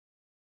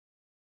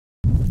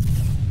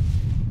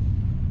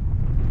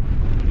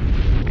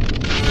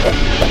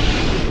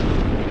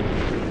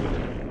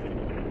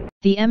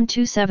The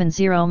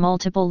M270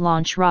 Multiple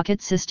Launch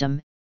Rocket System,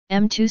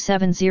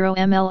 M270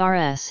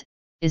 MLRS,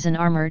 is an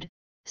armored,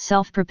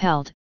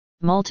 self-propelled,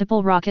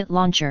 multiple rocket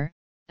launcher,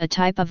 a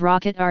type of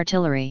rocket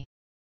artillery.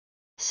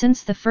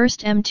 Since the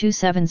first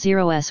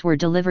M270s were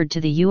delivered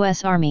to the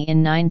U.S. Army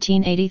in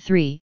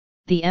 1983,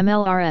 the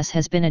MLRS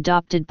has been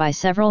adopted by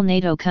several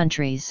NATO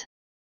countries.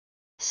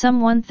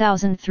 Some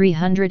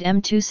 1,300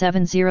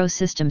 M270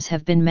 systems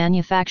have been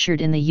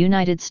manufactured in the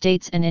United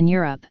States and in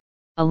Europe,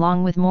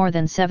 along with more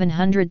than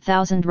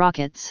 700,000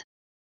 rockets.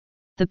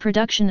 The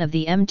production of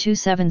the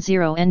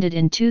M270 ended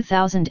in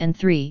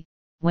 2003,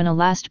 when a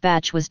last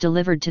batch was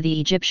delivered to the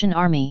Egyptian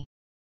Army.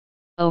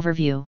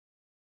 Overview.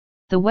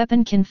 The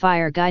weapon can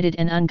fire guided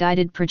and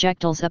unguided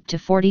projectiles up to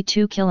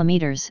 42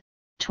 kilometers,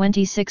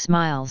 26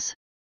 miles.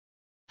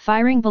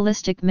 Firing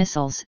ballistic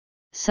missiles,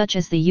 such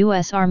as the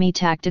U.S. Army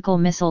Tactical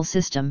Missile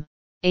System,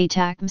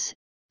 ATACMS,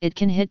 it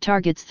can hit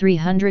targets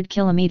 300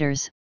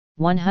 kilometers,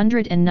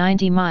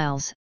 190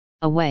 miles,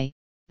 away.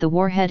 The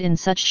warhead in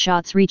such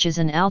shots reaches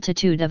an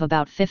altitude of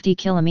about 50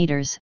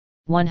 kilometers,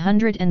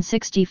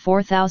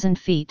 164,000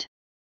 feet.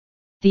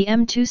 The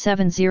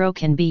M270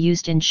 can be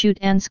used in shoot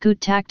and scoot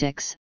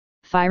tactics,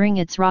 firing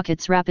its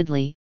rockets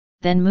rapidly,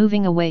 then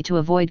moving away to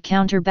avoid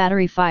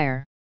counter-battery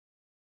fire.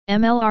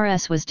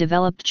 MLRS was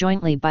developed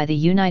jointly by the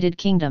United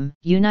Kingdom,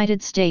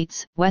 United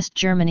States, West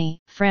Germany,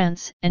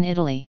 France, and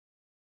Italy.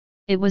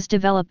 It was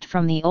developed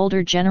from the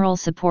older General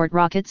Support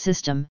Rocket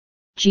System,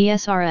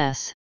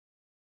 GSRS.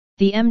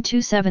 The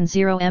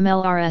M270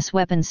 MLRS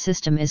weapons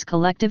system is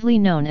collectively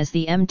known as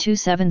the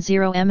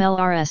M270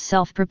 MLRS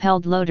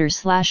Self-Propelled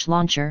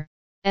Loader/Launcher,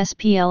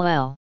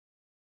 SPLL.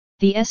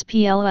 The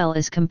SPLL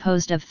is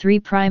composed of three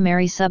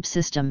primary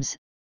subsystems: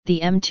 the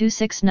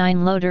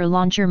M269 Loader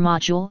Launcher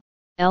Module,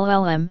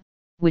 LLM,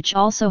 which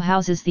also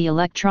houses the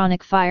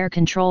electronic fire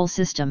control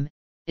system,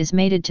 is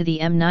mated to the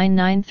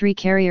M993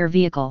 carrier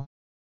vehicle.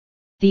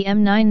 The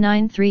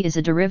M993 is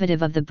a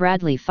derivative of the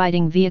Bradley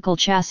fighting vehicle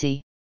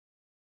chassis.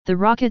 The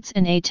rockets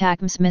and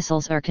ATACMS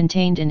missiles are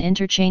contained in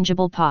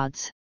interchangeable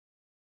pods.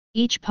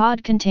 Each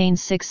pod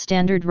contains 6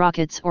 standard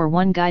rockets or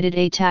 1 guided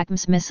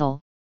ATACMS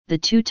missile. The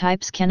two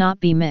types cannot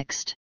be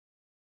mixed.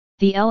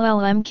 The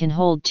LLM can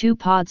hold 2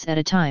 pods at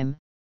a time,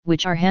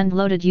 which are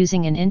hand-loaded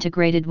using an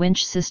integrated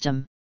winch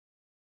system.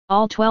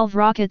 All 12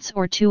 rockets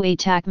or 2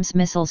 ATACMS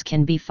missiles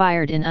can be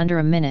fired in under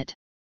a minute.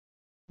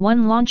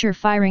 One launcher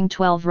firing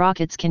 12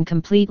 rockets can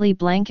completely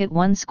blanket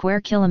 1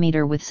 square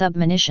kilometer with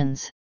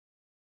submunitions.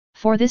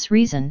 For this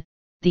reason,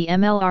 the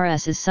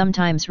MLRS is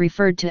sometimes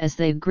referred to as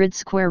the grid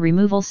square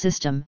removal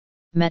system.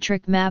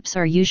 Metric maps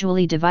are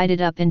usually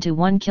divided up into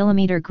 1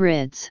 kilometer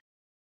grids,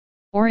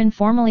 or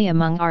informally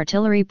among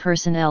artillery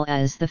personnel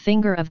as the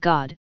finger of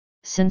God,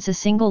 since a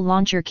single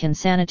launcher can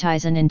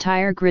sanitize an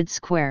entire grid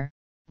square,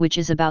 which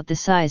is about the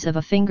size of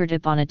a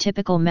fingertip on a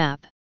typical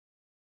map.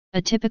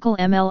 A typical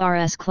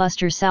MLRS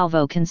cluster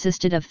salvo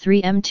consisted of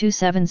 3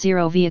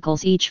 M270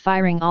 vehicles, each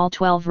firing all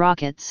 12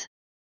 rockets.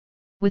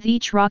 With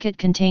each rocket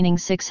containing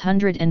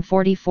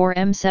 644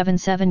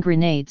 M77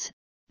 grenades,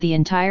 the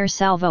entire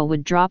salvo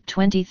would drop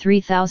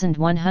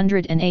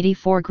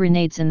 23,184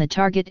 grenades in the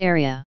target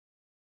area.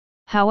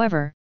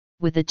 However,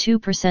 with a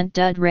 2%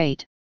 dud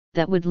rate,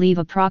 that would leave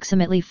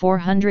approximately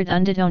 400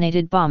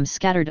 undetonated bombs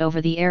scattered over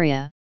the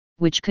area,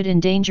 which could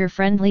endanger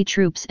friendly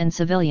troops and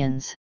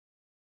civilians.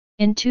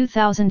 In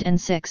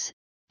 2006,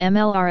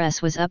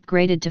 MLRS was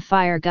upgraded to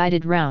fire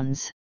guided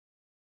rounds.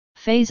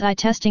 Phase I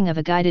testing of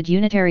a guided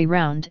unitary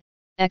round,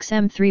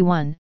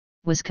 XM31,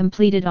 was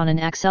completed on an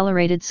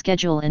accelerated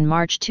schedule in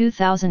March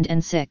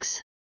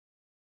 2006.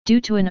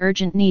 Due to an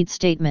urgent need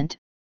statement,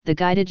 the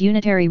guided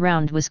unitary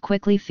round was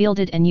quickly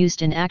fielded and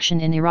used in action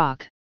in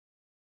Iraq.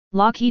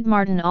 Lockheed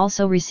Martin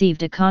also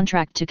received a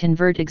contract to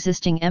convert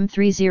existing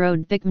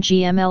M30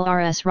 BICMG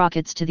MLRS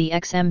rockets to the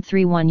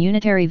XM31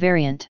 unitary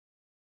variant.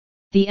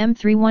 The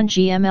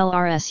M31G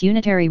MLRS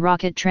unitary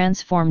rocket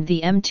transformed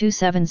the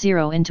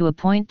M270 into a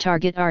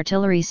point-target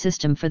artillery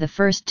system for the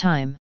first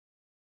time.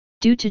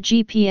 Due to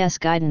GPS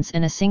guidance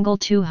and a single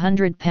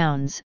 200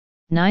 pounds,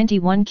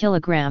 91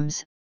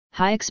 kilograms,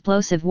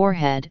 high-explosive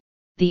warhead,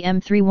 the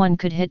M31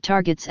 could hit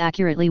targets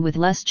accurately with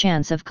less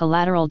chance of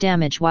collateral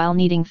damage while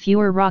needing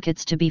fewer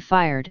rockets to be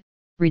fired,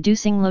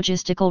 reducing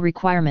logistical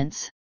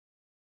requirements.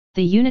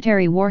 The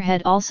unitary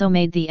warhead also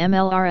made the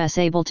MLRS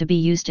able to be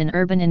used in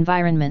urban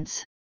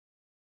environments.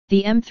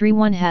 The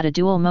M31 had a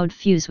dual-mode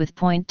fuse with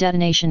point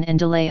detonation and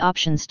delay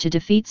options to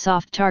defeat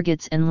soft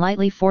targets and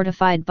lightly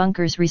fortified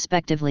bunkers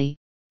respectively,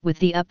 with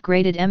the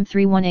upgraded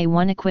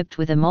M31A1 equipped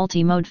with a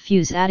multi-mode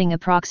fuse adding a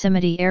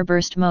proximity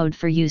airburst mode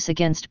for use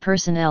against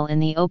personnel in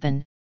the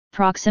open.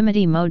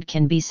 Proximity mode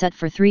can be set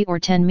for 3 or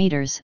 10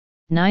 meters,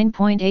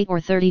 9.8 or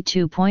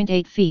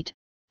 32.8 feet,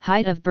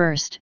 height of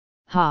burst,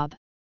 HOB.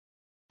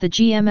 The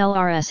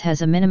GMLRS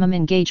has a minimum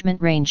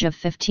engagement range of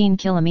 15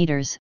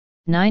 kilometers,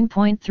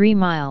 9.3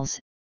 miles,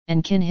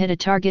 and can hit a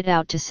target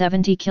out to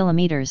 70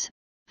 kilometers,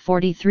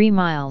 43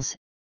 miles,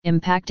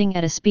 impacting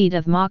at a speed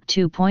of Mach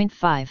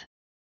 2.5.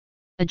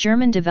 A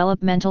German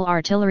developmental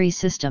artillery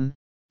system,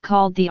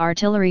 called the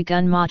artillery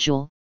gun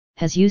module,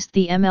 has used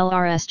the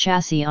MLRS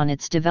chassis on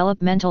its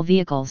developmental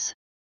vehicles.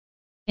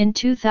 In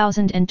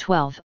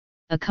 2012,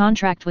 a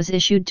contract was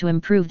issued to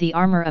improve the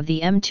armor of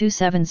the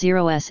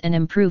M270S and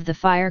improve the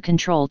fire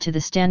control to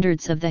the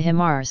standards of the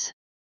HIMARS.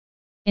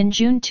 In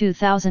June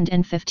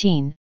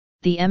 2015,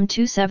 the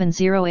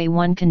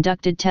M270A1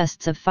 conducted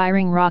tests of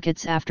firing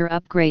rockets after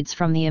upgrades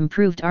from the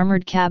improved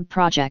armored cab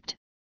project,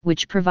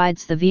 which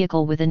provides the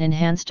vehicle with an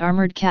enhanced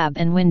armored cab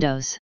and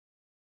windows.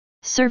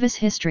 Service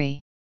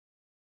history.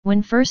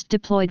 When first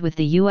deployed with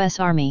the U.S.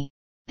 Army,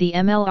 the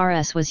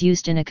MLRS was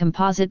used in a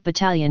composite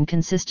battalion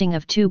consisting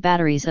of 2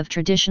 batteries of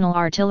traditional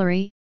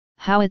artillery,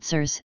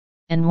 howitzers,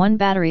 and 1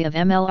 battery of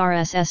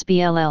MLRS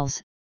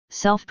SBLLs,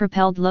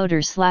 self-propelled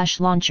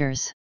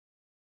loaders/launchers.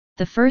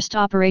 The first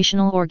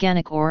operational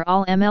organic or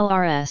all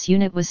MLRS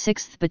unit was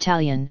 6th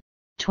Battalion,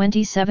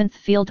 27th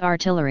Field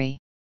Artillery.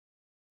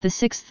 The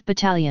 6th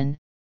Battalion,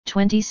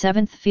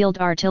 27th Field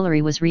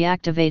Artillery was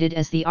reactivated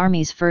as the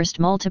Army's first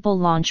multiple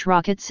launch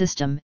rocket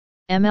system,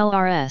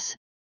 MLRS,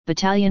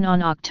 battalion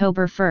on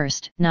October 1,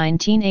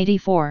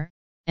 1984,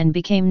 and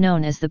became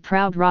known as the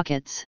Proud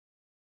Rockets.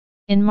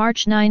 In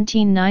March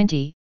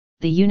 1990,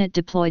 the unit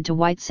deployed to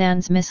White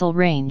Sands Missile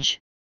Range,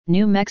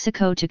 New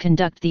Mexico to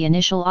conduct the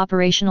initial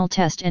operational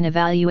test and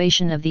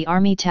evaluation of the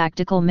Army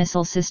Tactical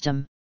Missile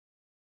System.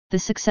 The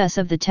success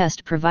of the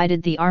test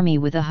provided the Army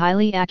with a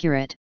highly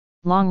accurate,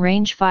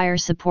 long-range fire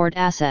support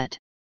asset.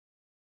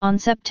 On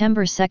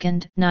September 2,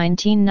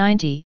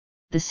 1990,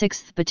 the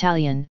 6th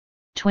Battalion,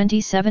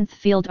 27th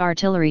Field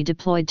Artillery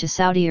deployed to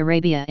Saudi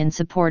Arabia in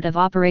support of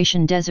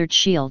Operation Desert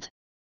Shield.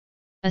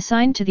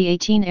 Assigned to the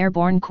 18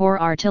 Airborne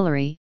Corps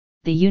Artillery,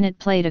 the unit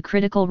played a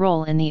critical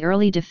role in the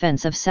early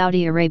defense of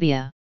Saudi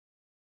Arabia.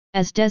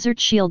 As Desert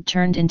Shield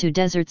turned into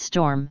Desert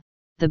Storm,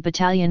 the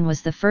battalion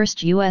was the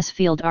first U.S.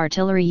 field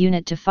artillery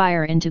unit to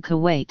fire into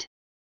Kuwait.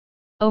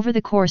 Over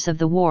the course of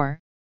the war,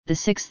 the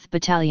 6th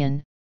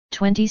Battalion,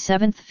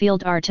 27th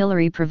Field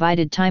Artillery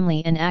provided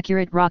timely and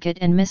accurate rocket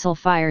and missile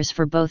fires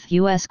for both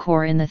U.S.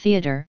 Corps in the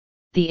theater,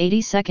 the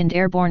 82nd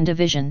Airborne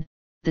Division,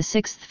 the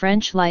 6th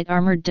French Light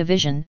Armored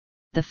Division,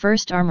 the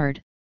 1st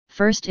Armored,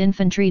 1st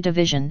Infantry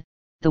Division,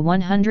 the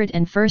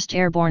 101st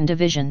Airborne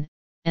Division,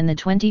 and the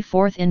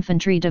 24th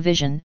Infantry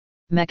Division,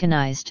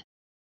 mechanized.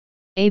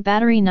 A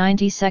Battery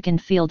 92nd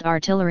Field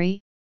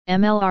Artillery,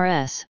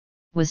 MLRS,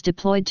 was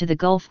deployed to the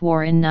Gulf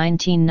War in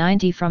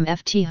 1990 from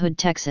Ft. Hood,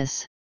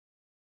 Texas.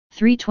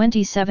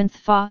 327th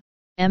FA,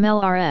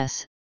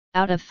 MLRS,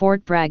 out of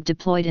Fort Bragg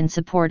deployed in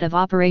support of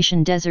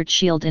Operation Desert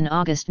Shield in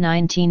August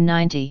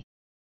 1990.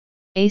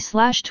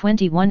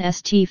 A/21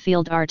 ST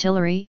Field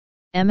Artillery,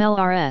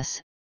 MLRS,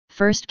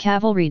 1st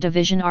Cavalry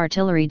Division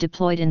Artillery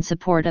deployed in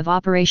support of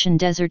Operation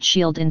Desert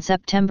Shield in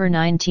September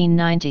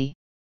 1990.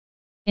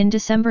 In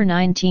December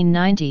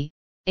 1990,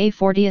 A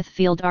 40th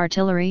Field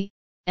Artillery,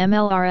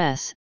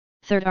 MLRS,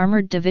 3rd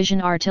Armored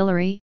Division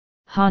Artillery,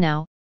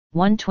 Hanau,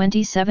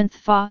 127th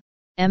FA,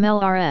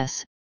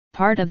 MLRS,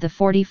 part of the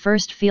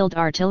 41st Field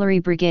Artillery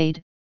Brigade,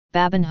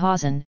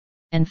 Babenhausen,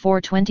 and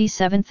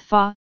 427th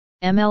FA,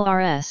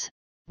 MLRS,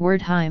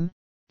 Wertheim,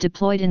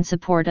 deployed in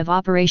support of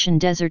Operation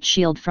Desert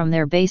Shield from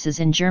their bases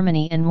in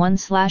Germany, and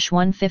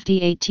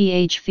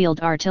 1/158th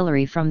Field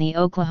Artillery from the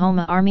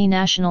Oklahoma Army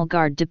National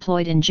Guard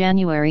deployed in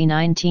January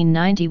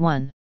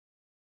 1991.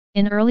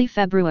 In early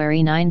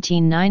February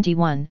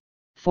 1991,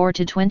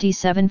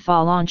 4-27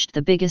 FA launched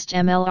the biggest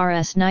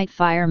MLRS night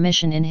fire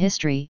mission in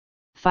history,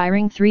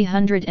 firing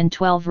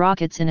 312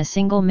 rockets in a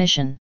single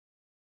mission.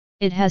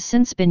 It has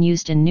since been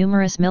used in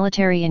numerous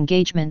military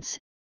engagements,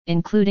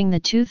 including the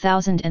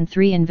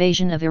 2003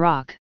 invasion of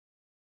Iraq.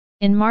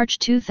 In March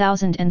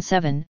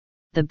 2007,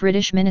 the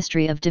British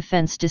Ministry of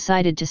Defence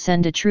decided to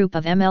send a troop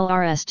of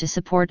MLRS to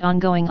support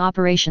ongoing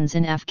operations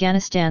in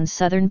Afghanistan's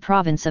southern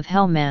province of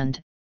Helmand.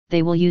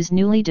 They will use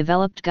newly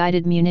developed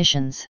guided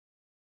munitions.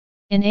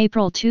 In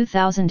April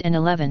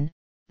 2011,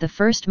 the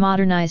first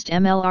modernized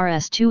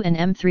MLRS-2 and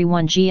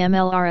M31G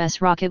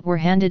MLRS rocket were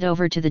handed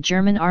over to the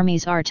German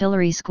Army's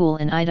artillery school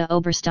in Ida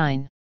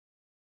Oberstein.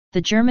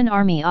 The German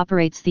Army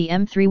operates the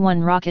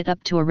M31 rocket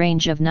up to a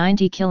range of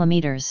 90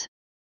 kilometers.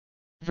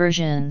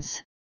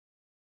 Versions.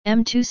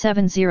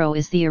 M270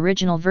 is the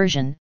original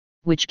version,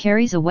 which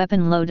carries a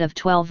weapon load of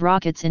 12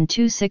 rockets in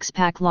 2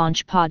 6-pack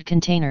launch pod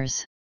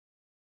containers.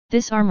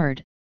 This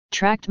armored,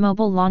 tracked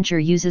mobile launcher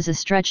uses a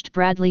stretched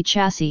Bradley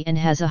chassis and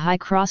has a high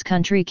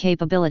cross-country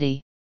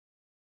capability.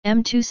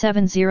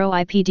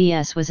 M270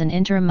 IPDS was an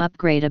interim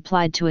upgrade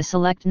applied to a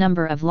select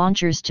number of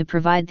launchers to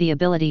provide the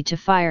ability to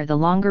fire the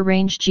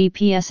longer-range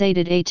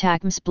GPS-aided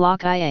ATACMS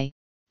Block IA,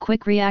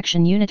 Quick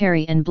Reaction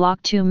Unitary and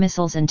Block 2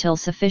 missiles until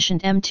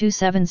sufficient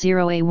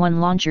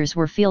M270A1 launchers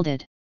were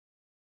fielded.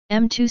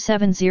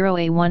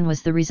 M270A1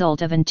 was the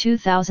result of an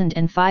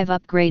 2005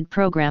 upgrade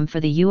program for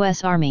the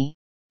U.S. Army,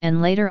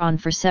 and later on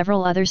for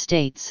several other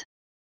states.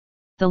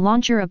 The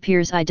launcher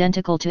appears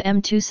identical to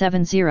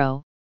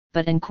M270,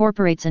 but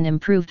incorporates an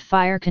improved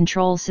fire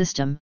control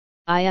system,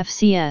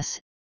 IFCS,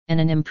 and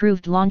an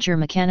improved launcher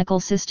mechanical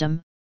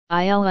system,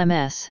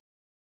 ILMS.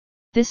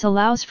 This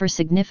allows for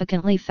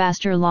significantly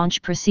faster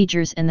launch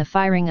procedures and the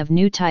firing of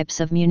new types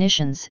of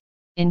munitions,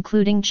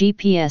 including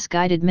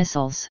GPS-guided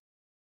missiles.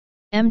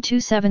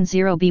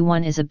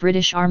 M270B1 is a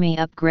British Army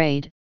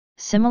upgrade,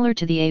 similar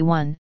to the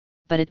A1,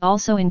 but it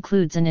also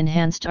includes an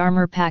enhanced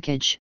armor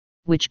package,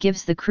 which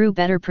gives the crew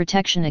better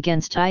protection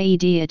against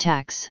IED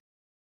attacks.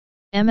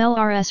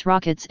 MLRS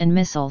rockets and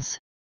missiles.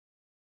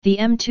 The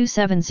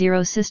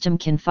M270 system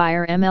can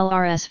fire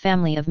MLRS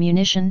family of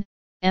munition,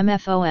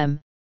 MFOM,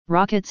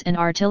 rockets and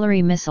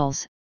artillery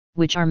missiles,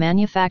 which are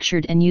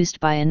manufactured and used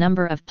by a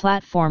number of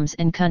platforms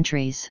and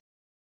countries.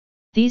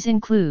 These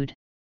include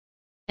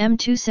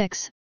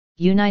M26,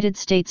 United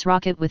States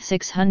rocket with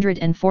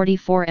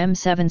 644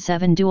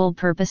 M77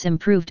 dual-purpose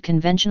improved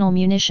conventional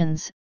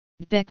munitions,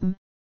 BICM,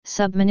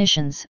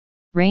 submunitions,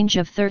 range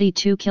of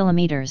 32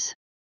 km.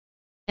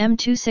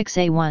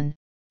 M26A1,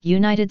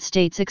 United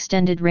States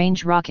extended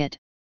range rocket,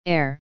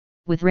 air,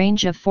 with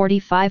range of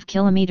 45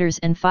 km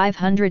and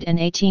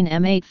 518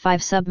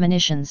 M85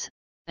 submunitions,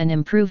 an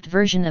improved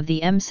version of the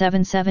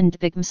M77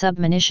 BICM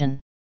submunition.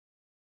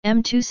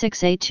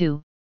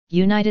 M26A2,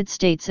 United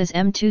States as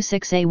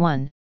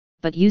M26A1,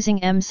 but using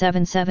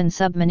M77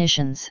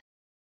 submunitions.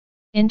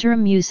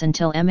 Interim use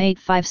until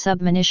M85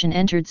 submunition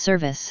entered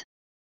service.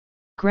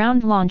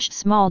 Ground-launched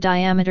small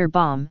diameter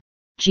bomb,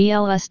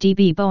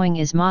 GLSDB. Boeing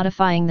is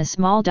modifying the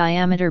small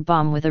diameter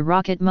bomb with a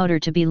rocket motor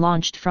to be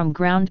launched from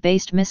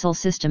ground-based missile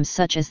systems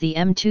such as the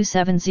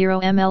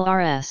M270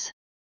 MLRS.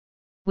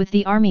 With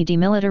the Army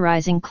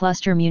demilitarizing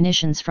cluster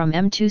munitions from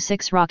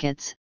M26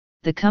 rockets,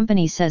 the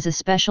company says a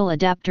special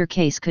adapter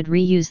case could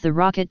reuse the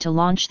rocket to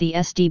launch the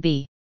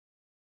SDB.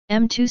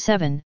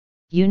 M27,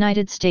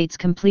 United States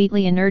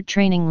completely inert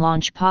training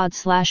launch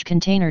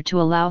pod/container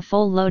to allow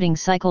full loading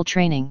cycle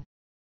training.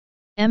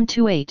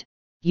 M28,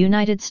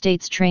 United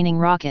States training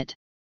rocket.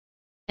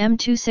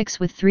 M26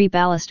 with 3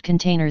 ballast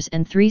containers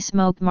and 3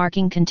 smoke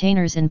marking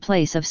containers in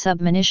place of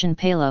submunition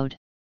payload.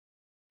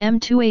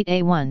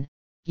 M28A1,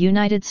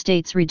 United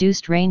States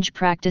reduced range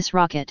practice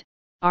rocket,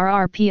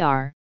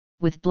 RRPR,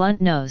 with blunt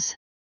nose.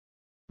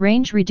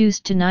 Range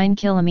reduced to 9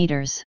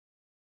 km.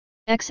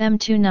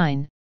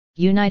 XM29,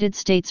 United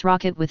States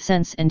rocket with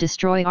sense and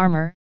destroy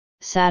armor,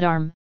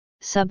 SADARM,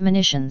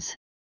 submunitions.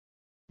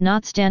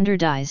 Not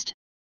standardized.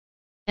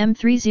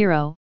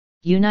 M30,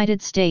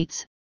 United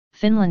States,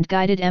 Finland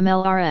guided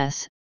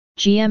MLRS,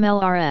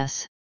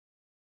 GMLRS.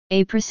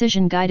 A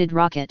precision-guided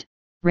rocket,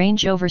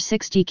 range over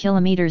 60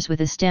 km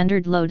with a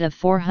standard load of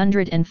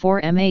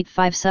 404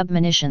 M85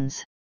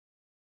 submunitions.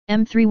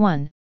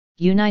 M31,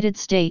 United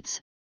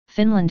States,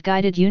 Finland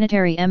guided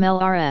unitary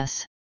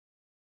MLRS.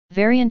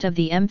 Variant of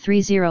the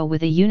M30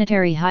 with a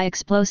unitary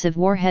high-explosive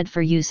warhead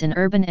for use in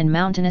urban and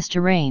mountainous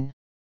terrain.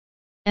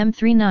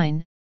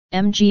 M39,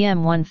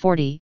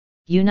 MGM-140,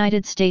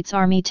 United States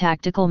Army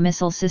Tactical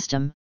Missile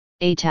System,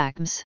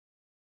 ATACMS.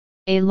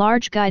 A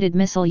large guided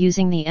missile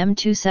using the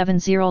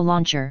M270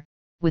 launcher,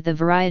 with a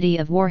variety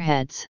of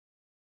warheads.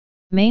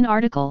 Main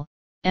article,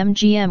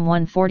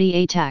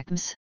 MGM-140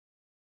 ATACMS.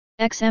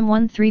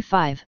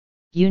 XM-135,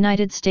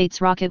 United States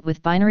rocket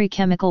with binary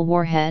chemical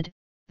warhead,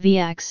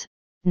 VX,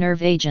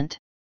 nerve agent.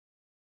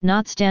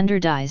 Not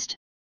standardized.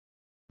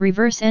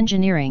 Reverse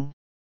engineering.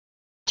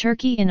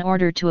 Turkey. In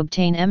order to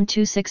obtain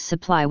M26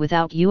 supply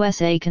without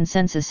USA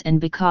consensus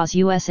and because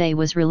USA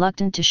was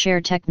reluctant to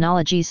share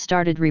technologies,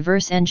 started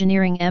reverse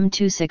engineering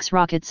M26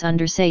 rockets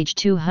under Sage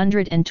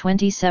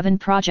 227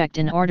 project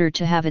in order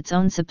to have its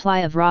own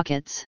supply of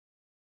rockets.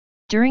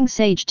 During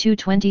Sage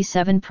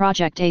 227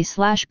 project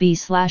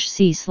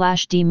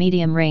A/B/C/D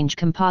medium range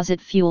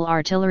composite fuel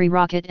artillery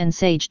rocket and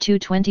Sage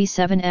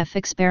 227F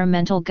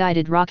experimental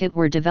guided rocket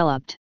were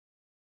developed.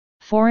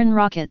 Foreign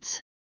rockets.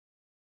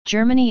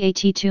 Germany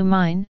AT2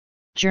 mine,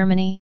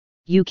 Germany,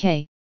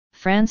 UK,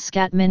 France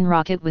Scatmin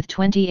rocket with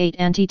 28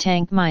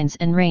 anti-tank mines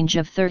and range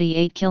of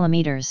 38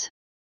 km.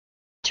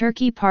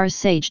 Turkey Pars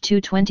Sage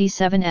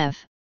 227F,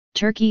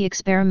 Turkey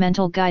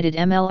experimental guided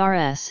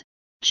MLRS,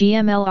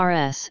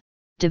 GMLRS,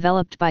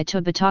 developed by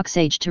TÜBİTAK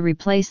Sage to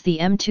replace the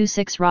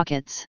M26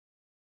 rockets.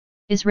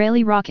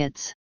 Israeli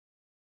rockets.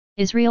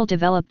 Israel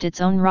developed its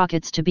own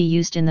rockets to be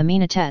used in the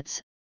Minatets,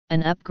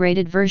 an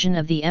upgraded version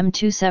of the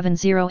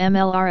M270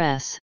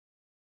 MLRS.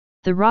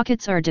 The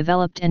rockets are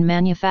developed and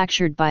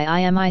manufactured by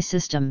IMI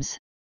Systems.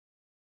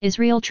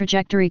 Israel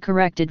Trajectory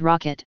Corrected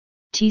Rocket,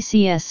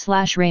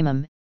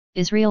 TCS/RAMM,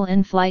 Israel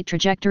In-Flight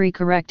Trajectory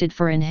Corrected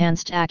for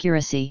Enhanced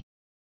Accuracy.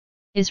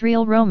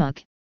 Israel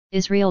Romuk,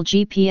 Israel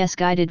GPS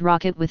Guided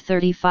Rocket with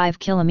 35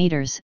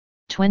 km,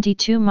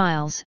 22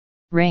 miles,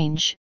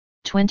 range,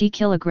 20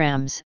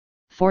 kg,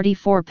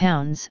 44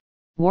 pounds,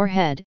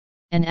 warhead,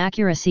 and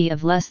accuracy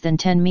of less than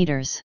 10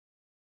 meters.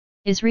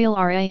 Israel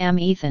RAM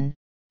Ethan,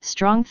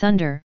 Strong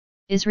Thunder,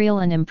 Israel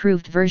an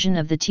improved version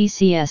of the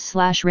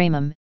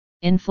TCS/RAMM,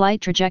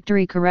 in-flight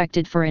trajectory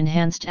corrected for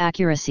enhanced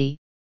accuracy,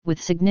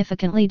 with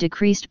significantly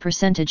decreased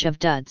percentage of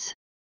duds.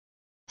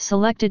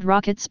 Selected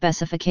rocket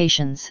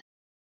specifications.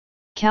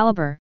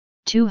 Caliber,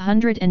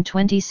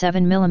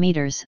 227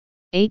 mm,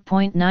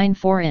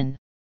 8.94 in.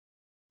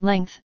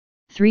 Length,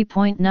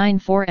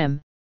 3.94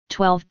 m,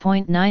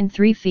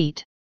 12.93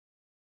 feet.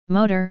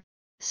 Motor,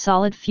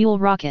 solid fuel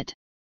rocket.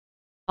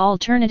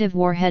 Alternative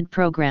warhead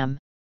program.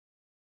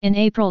 In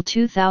April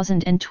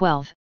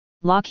 2012,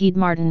 Lockheed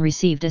Martin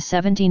received a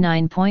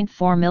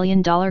 $79.4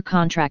 million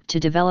contract to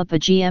develop a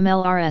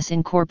GMLRS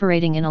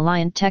incorporating an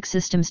Alliant Tech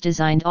Systems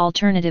designed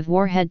alternative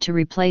warhead to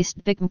replace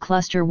BICM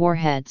cluster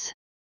warheads.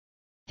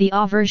 The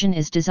A version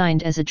is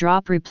designed as a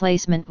drop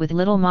replacement with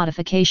little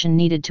modification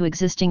needed to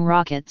existing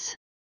rockets.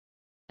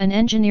 An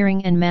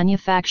engineering and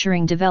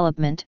manufacturing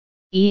development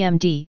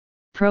 (EMD)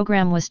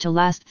 program was to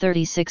last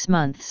 36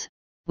 months,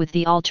 with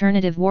the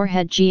alternative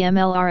warhead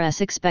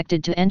GMLRS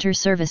expected to enter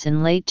service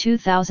in late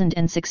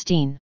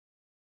 2016.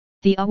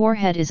 The A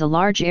warhead is a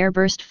large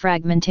airburst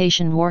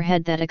fragmentation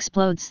warhead that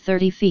explodes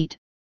 30 feet,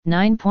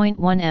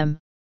 9.1 m,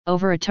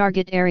 over a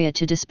target area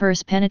to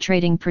disperse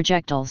penetrating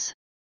projectiles.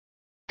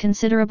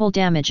 Considerable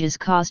damage is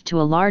caused to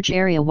a large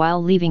area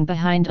while leaving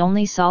behind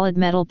only solid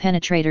metal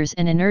penetrators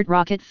and inert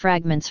rocket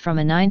fragments from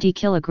a 90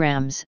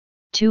 kg,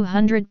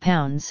 200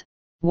 pounds,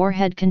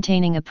 warhead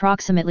containing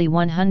approximately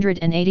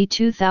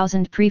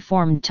 182,000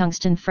 preformed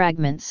tungsten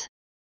fragments.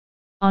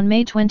 On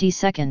May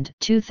 22,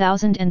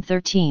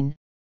 2013,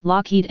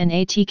 Lockheed and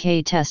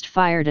ATK test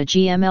fired a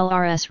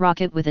GMLRS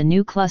rocket with a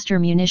new cluster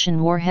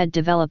munition warhead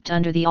developed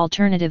under the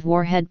Alternative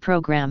Warhead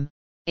Program,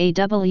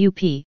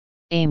 AWP,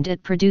 aimed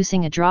at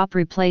producing a drop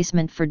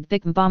replacement for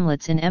BICM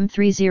bomblets in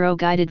M30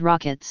 guided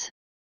rockets.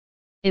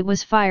 It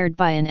was fired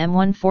by an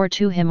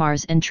M142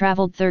 HIMARS and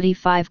traveled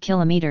 35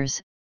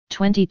 kilometers,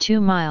 22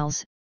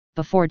 miles,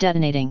 before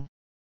detonating.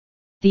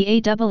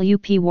 The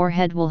AWP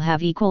warhead will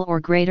have equal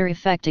or greater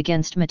effect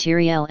against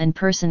materiel and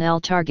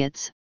personnel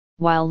targets,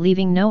 while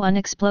leaving no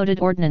unexploded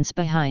ordnance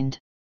behind.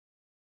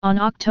 On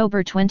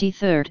October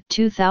 23,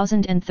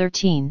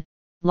 2013,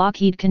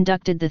 Lockheed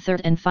conducted the third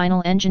and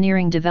final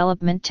engineering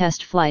development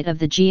test flight of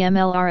the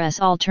GMLRS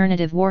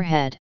alternative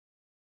warhead.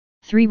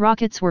 3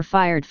 rockets were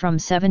fired from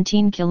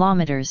 17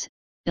 kilometers,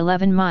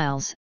 11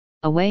 miles,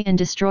 away and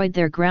destroyed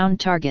their ground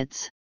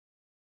targets.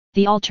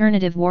 The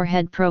alternative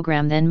warhead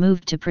program then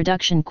moved to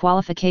production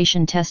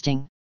qualification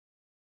testing.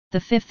 The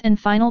fifth and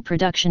final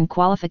production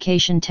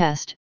qualification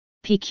test,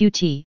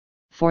 PQT,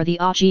 for the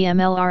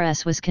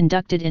GMLRS was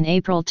conducted in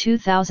April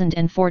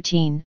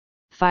 2014,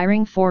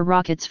 firing 4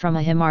 rockets from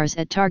a HIMARS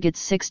at targets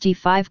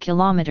 65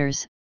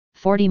 kilometers,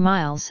 40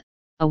 miles,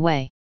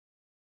 away.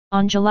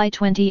 On July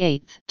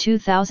 28,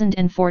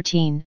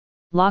 2014,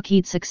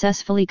 Lockheed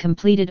successfully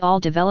completed all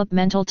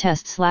developmental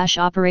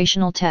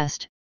test/operational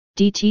test,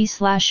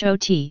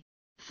 DT/OT,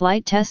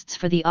 flight tests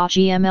for the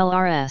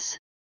GMLRS.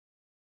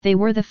 They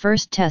were the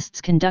first tests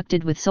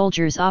conducted with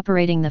soldiers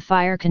operating the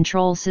fire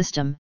control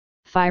system,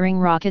 firing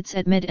rockets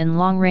at mid and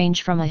long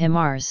range from a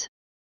HIMARS.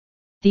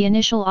 The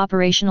initial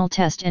operational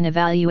test and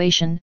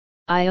evaluation,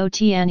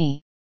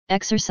 IOTNE,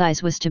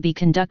 exercise was to be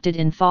conducted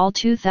in fall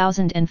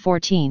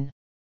 2014.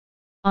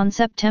 On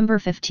September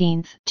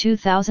 15,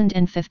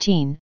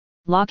 2015,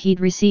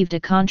 Lockheed received a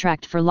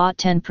contract for Lot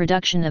 10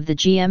 production of the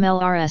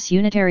GMLRS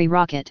unitary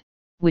rocket,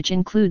 which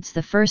includes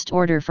the first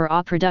order for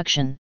A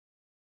production.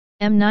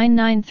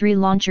 M993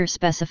 launcher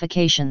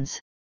specifications.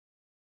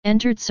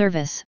 Entered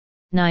service,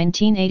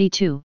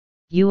 1982,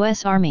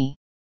 U.S. Army.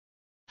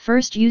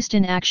 First used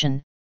in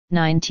action,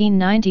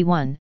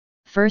 1991,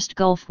 First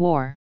Gulf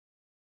War.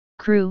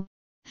 Crew,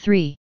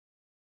 3.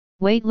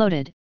 Weight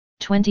loaded,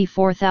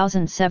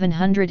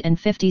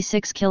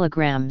 24,756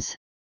 kilograms.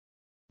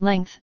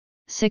 Length,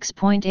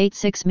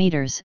 6.86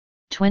 meters,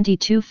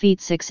 22 feet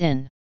 6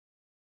 in.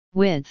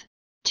 Width,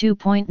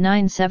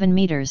 2.97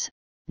 meters,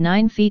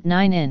 9 feet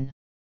 9 in.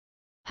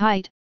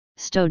 Height,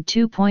 stowed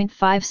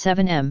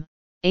 2.57 m,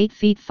 8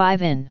 feet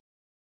 5 in.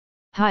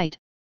 Height,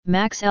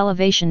 max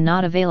elevation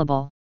not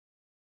available.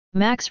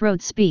 Max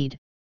road speed,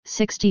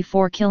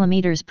 64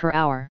 km per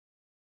hour.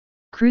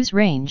 Cruise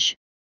range,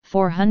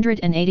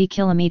 480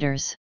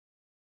 km.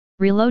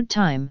 Reload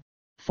time,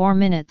 4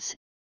 minutes,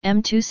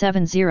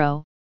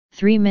 M270,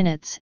 3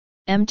 minutes,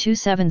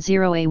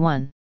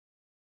 M270A1.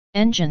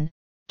 Engine,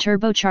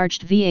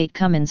 turbocharged V8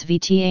 Cummins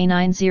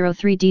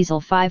VTA903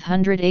 diesel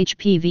 500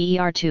 HP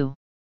VER2.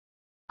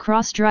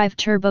 Cross-drive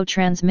turbo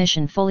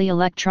transmission fully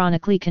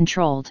electronically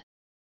controlled.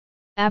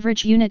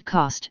 Average unit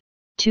cost,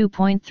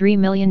 $2.3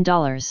 million.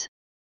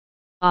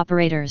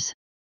 Operators.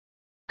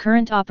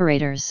 Current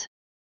operators.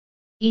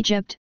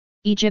 Egypt,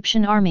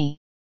 Egyptian Army,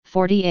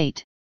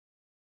 48.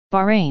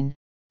 Bahrain,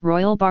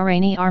 Royal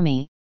Bahraini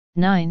Army,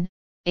 9,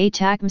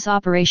 ATACMS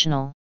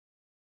operational.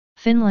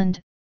 Finland,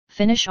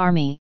 Finnish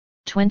Army,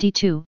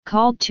 22,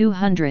 called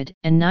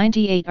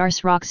 298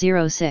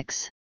 ARSROC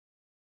 06.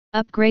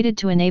 Upgraded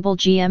to enable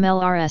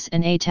GMLRS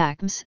and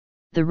ATACMS,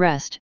 the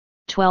rest,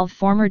 12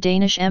 former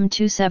Danish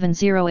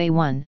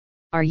M270A1,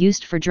 are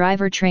used for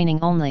driver training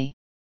only.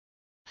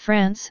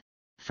 France,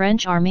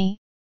 French Army,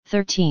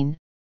 13,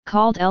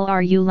 called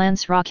LRU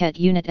Lance Rocket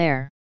Unit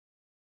Air.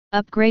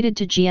 Upgraded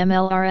to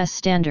GMLRS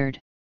standard.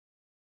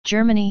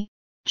 Germany,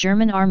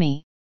 German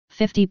Army,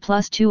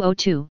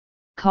 50+202,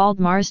 called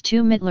Mars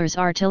 2 Mittlers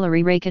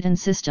Artillery Raketen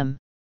System.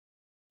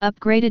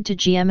 Upgraded to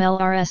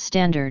GMLRS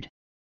standard.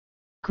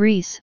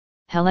 Greece,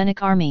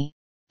 Hellenic Army,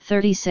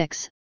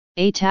 36,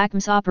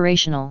 ATACMS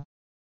operational.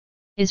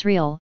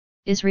 Israel,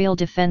 Israel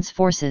Defense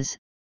Forces,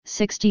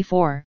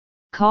 64,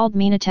 called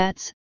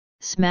Minatets,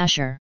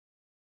 Smasher.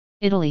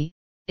 Italy,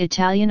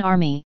 Italian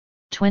Army,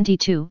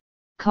 22,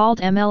 called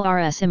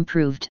MLRS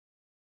Improved.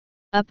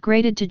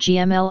 Upgraded to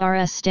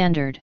GMLRS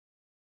Standard.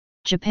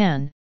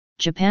 Japan,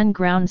 Japan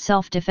Ground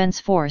Self-Defense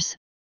Force,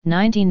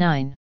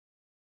 99.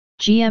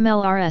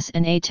 GMLRS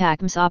and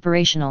ATACMS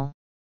operational.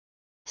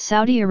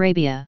 Saudi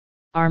Arabia,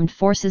 Armed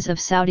Forces of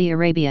Saudi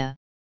Arabia,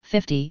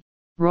 50,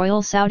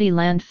 Royal Saudi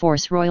Land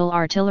Force Royal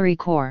Artillery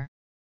Corps.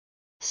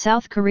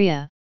 South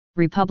Korea,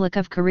 Republic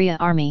of Korea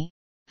Army,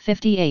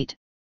 58,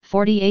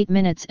 48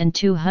 minutes and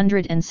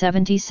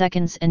 270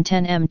 seconds and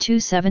 10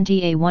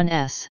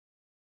 M270A1S.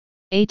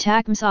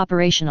 ATACMS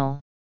operational.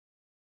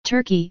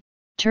 Turkey,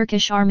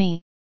 Turkish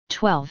Army,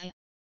 12.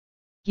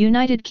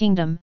 United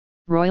Kingdom,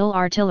 Royal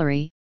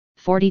Artillery,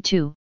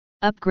 42,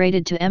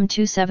 upgraded to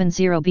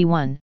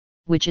M270B1,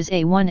 which is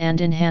A1 and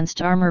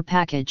enhanced armor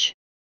package.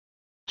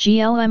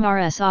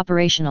 GLMRS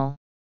operational.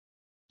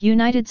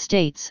 United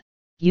States,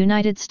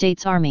 United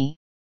States Army,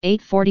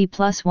 840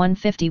 plus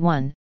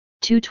 151,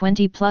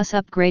 220 plus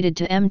upgraded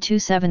to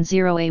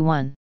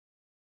M270A1.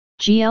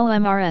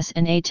 GLMRS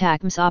and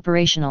ATACMS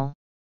operational.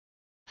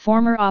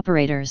 Former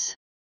operators.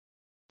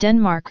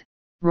 Denmark,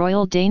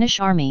 Royal Danish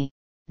Army,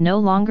 no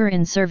longer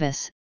in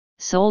service,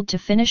 sold to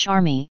Finnish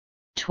Army,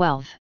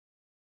 12.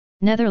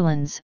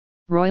 Netherlands,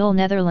 Royal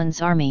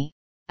Netherlands Army,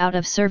 out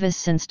of service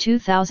since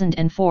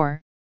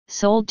 2004,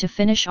 sold to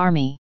Finnish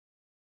Army.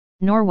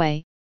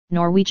 Norway,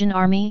 Norwegian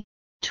Army,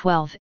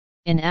 12,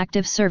 in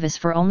active service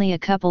for only a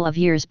couple of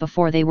years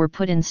before they were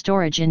put in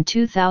storage in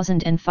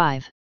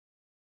 2005.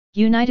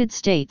 United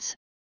States,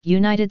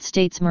 United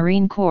States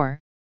Marine Corps,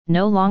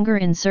 no longer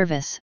in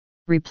service,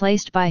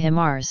 replaced by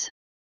HIMARS.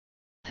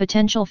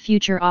 Potential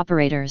future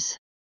operators.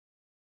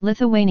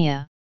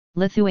 Lithuania,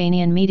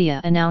 Lithuanian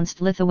media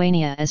announced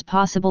Lithuania as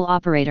possible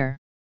operator.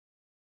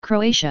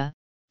 Croatia,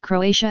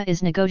 Croatia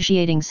is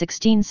negotiating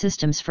 16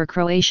 systems for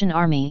Croatian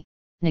Army,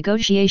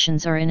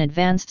 negotiations are in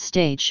advanced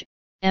stage,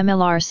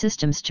 MLR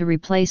systems to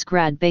replace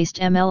Grad-based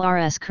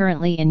MLRS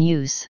currently in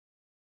use.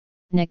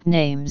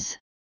 Nicknames.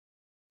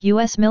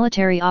 U.S.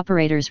 military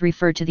operators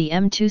refer to the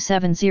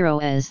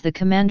M270 as the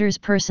commander's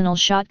personal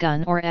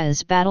shotgun or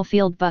as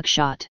battlefield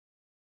buckshot.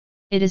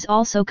 It is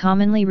also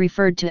commonly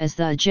referred to as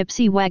the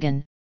gypsy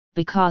wagon,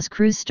 because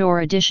crews store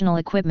additional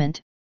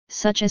equipment,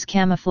 such as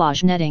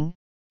camouflage netting,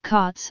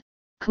 cots,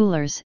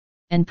 coolers,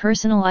 and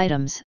personal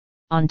items,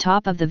 on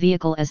top of the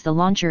vehicle as the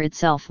launcher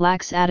itself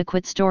lacks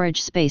adequate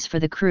storage space for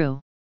the crew.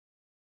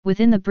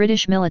 Within the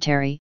British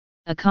military,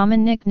 a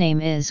common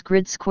nickname is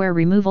Grid Square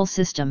Removal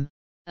System,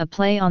 a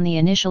play on the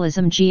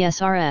initialism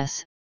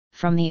GSRS,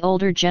 from the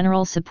older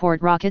General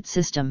Support Rocket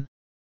System.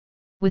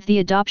 With the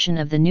adoption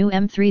of the new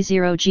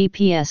M30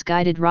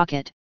 GPS-guided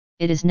rocket,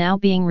 it is now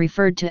being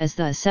referred to as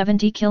the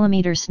 70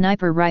 km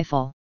sniper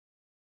rifle.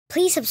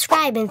 Please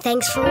subscribe and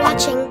thanks for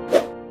watching.